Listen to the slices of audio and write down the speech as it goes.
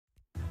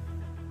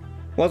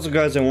What's up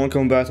guys, and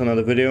welcome back to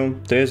another video.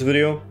 Today's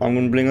video, I'm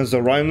going to bring us to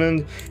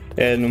Rhineland,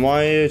 and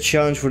my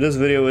challenge for this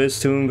video is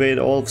to invade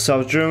all of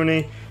South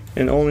Germany,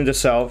 and only the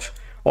south,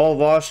 all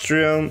of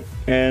Austria,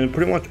 and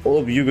pretty much all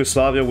of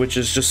Yugoslavia, which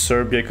is just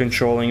Serbia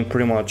controlling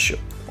pretty much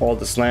all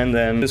this land,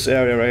 and this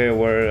area right here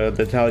where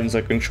the Italians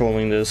are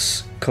controlling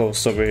this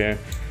coast over here.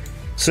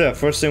 So yeah,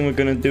 first thing we're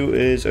gonna do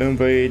is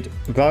invade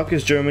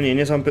Valkyr's Germany, and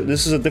yes,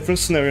 this is a different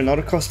scenario, not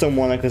a custom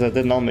one, because I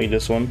did not make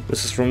this one.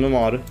 This is from the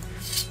mod.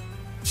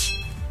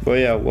 But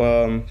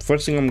yeah,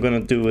 first thing I'm gonna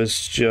do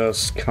is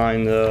just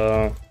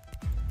kinda.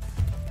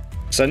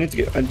 So I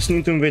just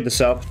need to invade the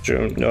South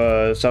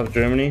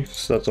Germany.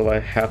 So that's all I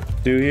have to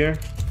do here.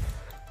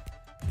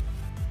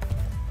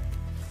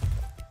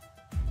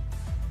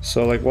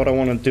 So like, what I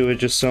want to do is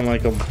just send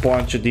like a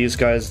bunch of these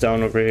guys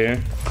down over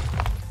here.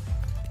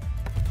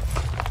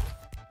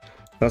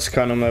 That's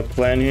kind of my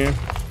plan here.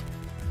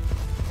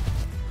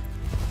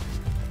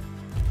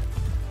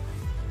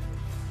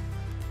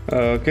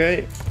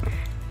 Okay.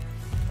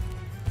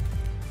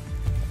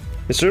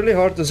 It's really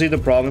hard to see the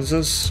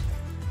provinces,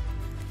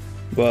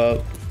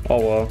 but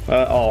oh well.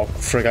 Oh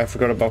frick, I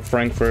forgot about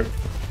Frankfurt.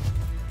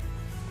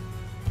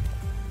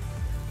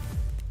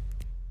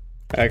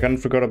 I kind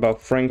of forgot about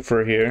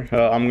Frankfurt here.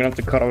 I'm gonna have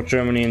to cut out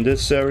Germany in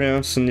this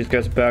area, send these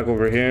guys back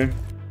over here.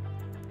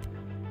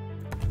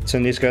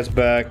 Send these guys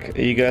back.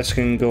 You guys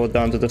can go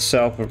down to the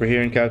south over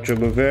here and capture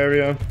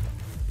Bavaria.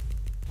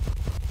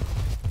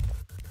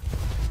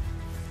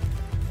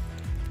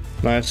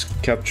 Nice,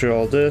 capture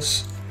all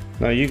this.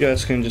 Now you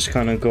guys can just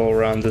kind of go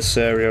around this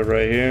area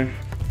right here.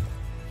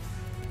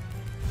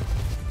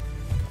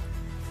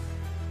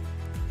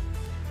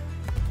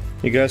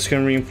 You guys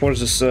can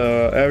reinforce this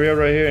area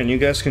right here, and you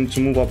guys can just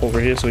move up over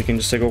here so we can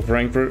just take over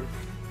Frankfurt.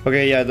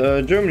 Okay, yeah,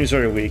 the Germany's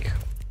very weak.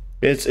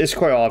 It's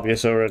quite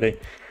obvious already.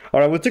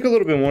 Alright, we took a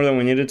little bit more than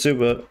we needed to,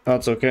 but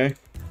that's okay.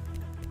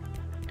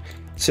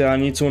 So I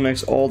need to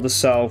annex all the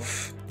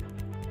south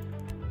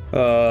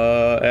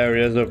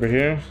areas over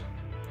here.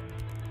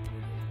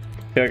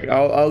 Yeah,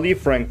 I'll leave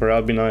Frankfurt.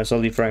 That'll be nice. I'll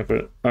leave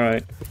Frankfurt. All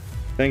right.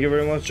 Thank you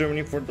very much,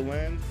 Germany, for the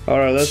land. All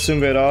right, let's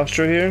invade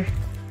Austria here.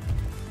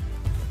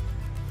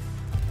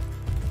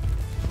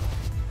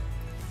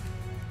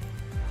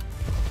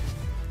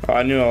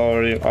 I knew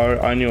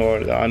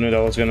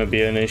that was gonna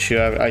be an issue.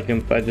 Why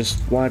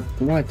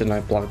didn't I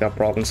block that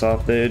province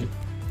off, dude?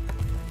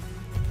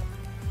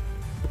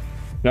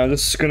 Now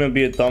this is gonna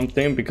be a dumb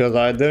thing because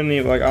I didn't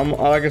even like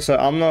I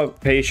said, I'm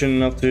not patient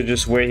enough to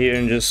just wait here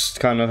and just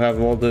kind of have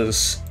all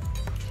this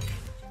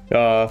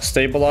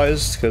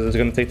stabilized, because it's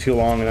gonna take too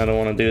long and I don't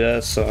want to do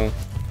that. So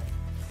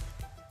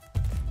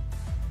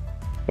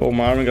oh,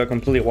 my army got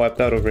completely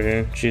wiped out over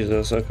here.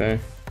 Jesus.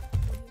 Okay,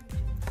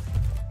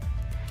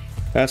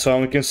 that's why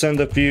we can send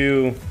a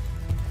few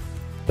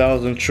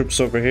thousand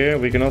troops over here.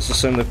 We can also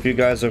send a few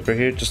guys over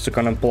here just to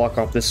kind of block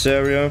off this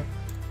area.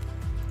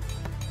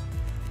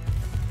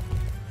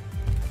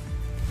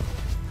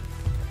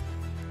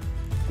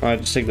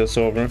 Alright, just take this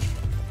over.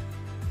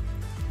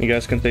 You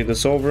guys can take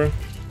this over.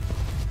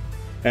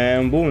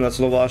 And boom, that's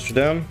Low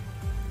Austria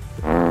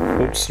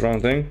down. Oops, wrong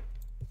thing.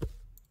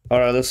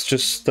 Alright, let's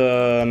just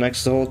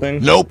annex the whole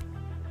thing. Nope.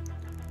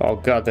 Oh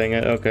god dang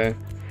it, okay.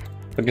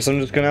 I guess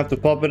I'm just gonna have to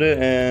puppet it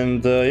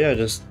and yeah,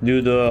 just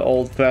do the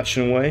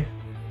old-fashioned way,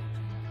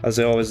 as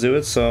they always do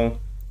it, so.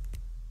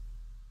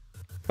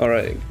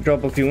 Alright,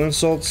 drop a few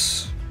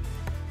insults.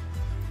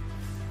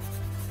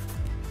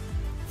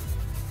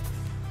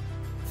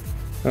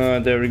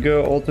 There we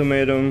go,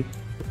 ultimatum.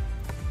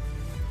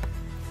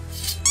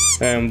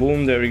 And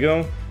boom, there we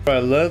go.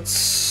 Alright,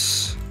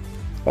 let's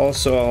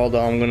also hold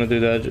on, I'm gonna do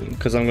that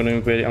because I'm gonna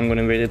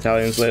invade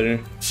Italians later.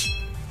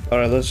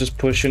 Alright, let's just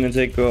push in and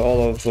take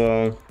all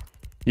of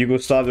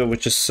Yugoslavia,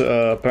 which is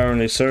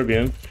apparently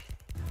Serbian.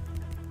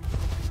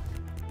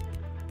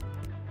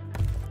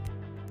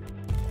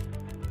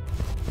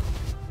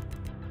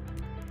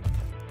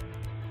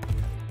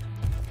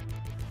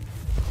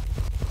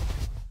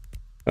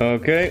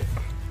 Okay.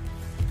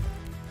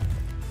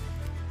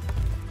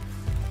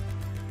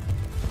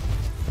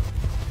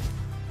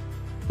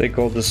 Take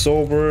all this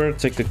over,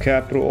 take the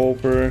capital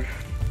over.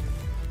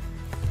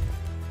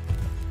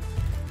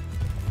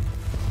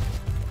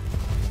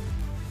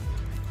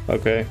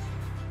 Okay.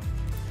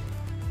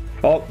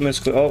 Oh,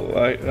 misclick.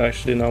 Oh,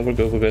 actually, no, we're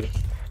good, we're good.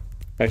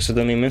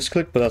 Accidentally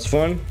misclicked, but that's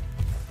fine.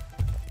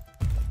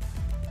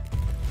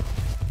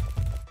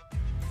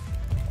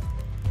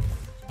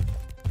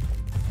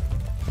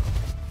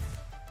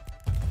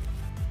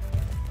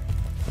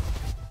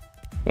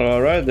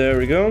 Alright, there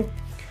we go.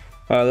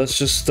 Let's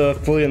just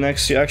fully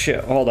annex you.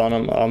 Actually, hold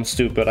on, I'm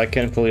stupid. I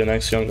can't fully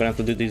annex you. I'm gonna have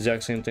to do the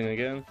exact same thing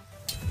again.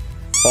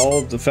 Oh,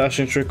 the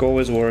fashion trick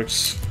always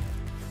works.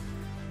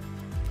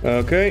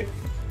 Okay.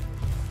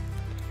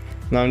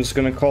 Now I'm just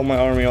gonna call my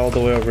army all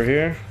the way over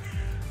here,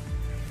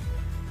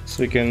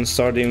 so we can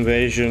start the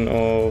invasion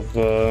of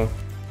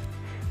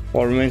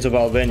what remains of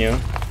Albania.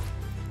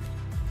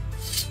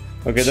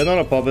 Okay, they're not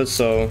a puppet,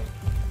 so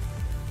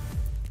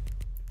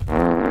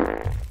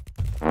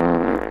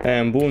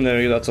And boom,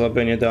 there you go, that's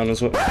Albania down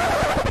as well.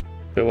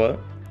 Wait, what?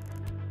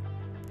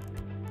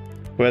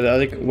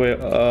 Wait,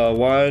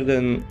 why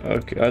then?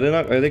 Okay,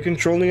 are they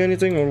controlling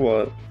anything or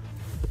what?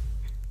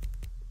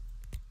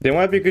 They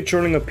might be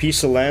controlling a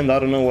piece of land, I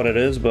don't know what it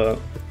is, but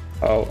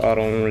I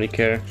don't really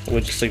care.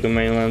 We'll just take the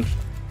mainland.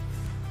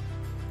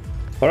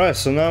 Alright,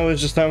 so now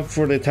it's just time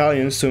for the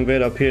Italians to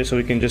invade up here so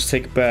we can just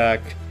take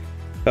back.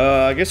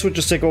 I guess we'll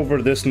just take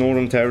over this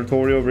northern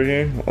territory over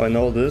here and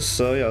all this.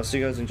 So yeah, I'll see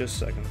you guys in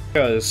just a second.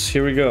 Guys,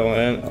 here we go.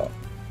 And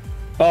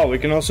oh, we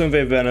can also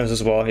invade Venice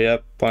as well.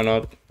 Yep, why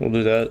not? We'll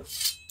do that.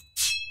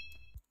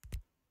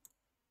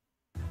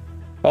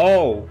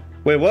 Oh,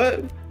 wait,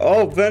 what?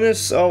 Oh,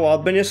 Venice. Oh,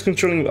 Albania's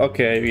controlling.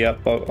 Okay, yep.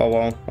 Oh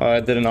well, I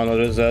did not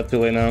notice that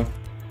till late now.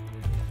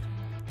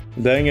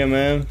 Dang it,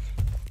 man.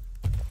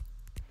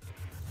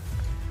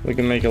 We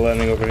can make a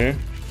landing over here.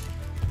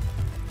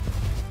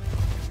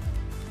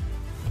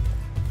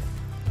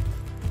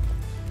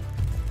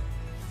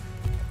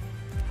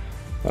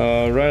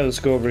 Right, let's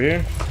go over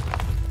here.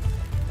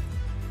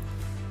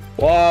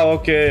 Wow,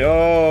 okay.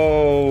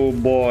 Oh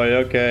boy,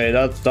 okay.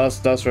 That's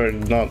very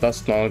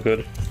that's not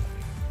good.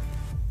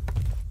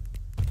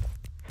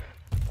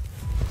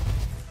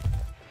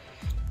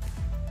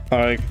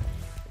 Alright.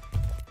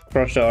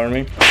 Crush the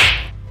army.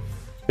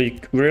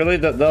 Really?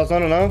 That's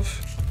not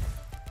enough?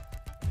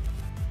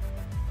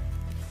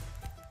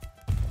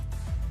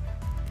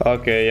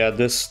 Okay, yeah,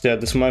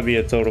 this might be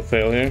a total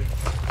fail here.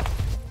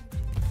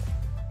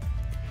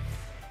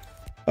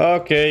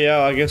 Okay, yeah,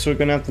 I guess we're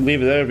gonna have to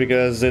leave it there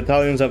because the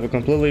Italians have a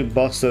completely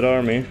busted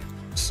army,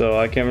 so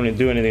I can't really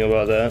do anything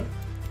about that.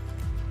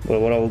 But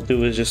what I will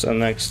do is just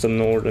annex the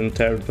northern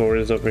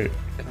territories over here.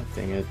 God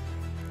dang it.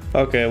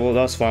 Okay, well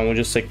that's fine, we'll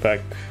just take back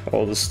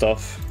all this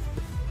stuff.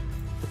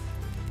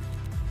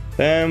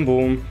 And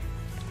boom.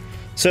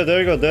 So there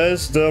you go,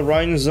 there's the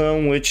Rhine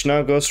zone, which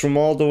now goes from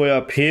all the way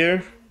up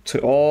here to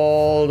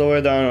all the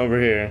way down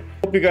over here.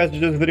 Hope you guys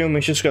enjoyed this video.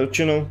 Make sure to subscribe to the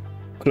channel,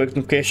 click the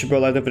notification bell,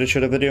 like the video,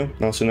 share the video,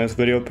 and I'll see you in the next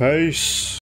video. Peace.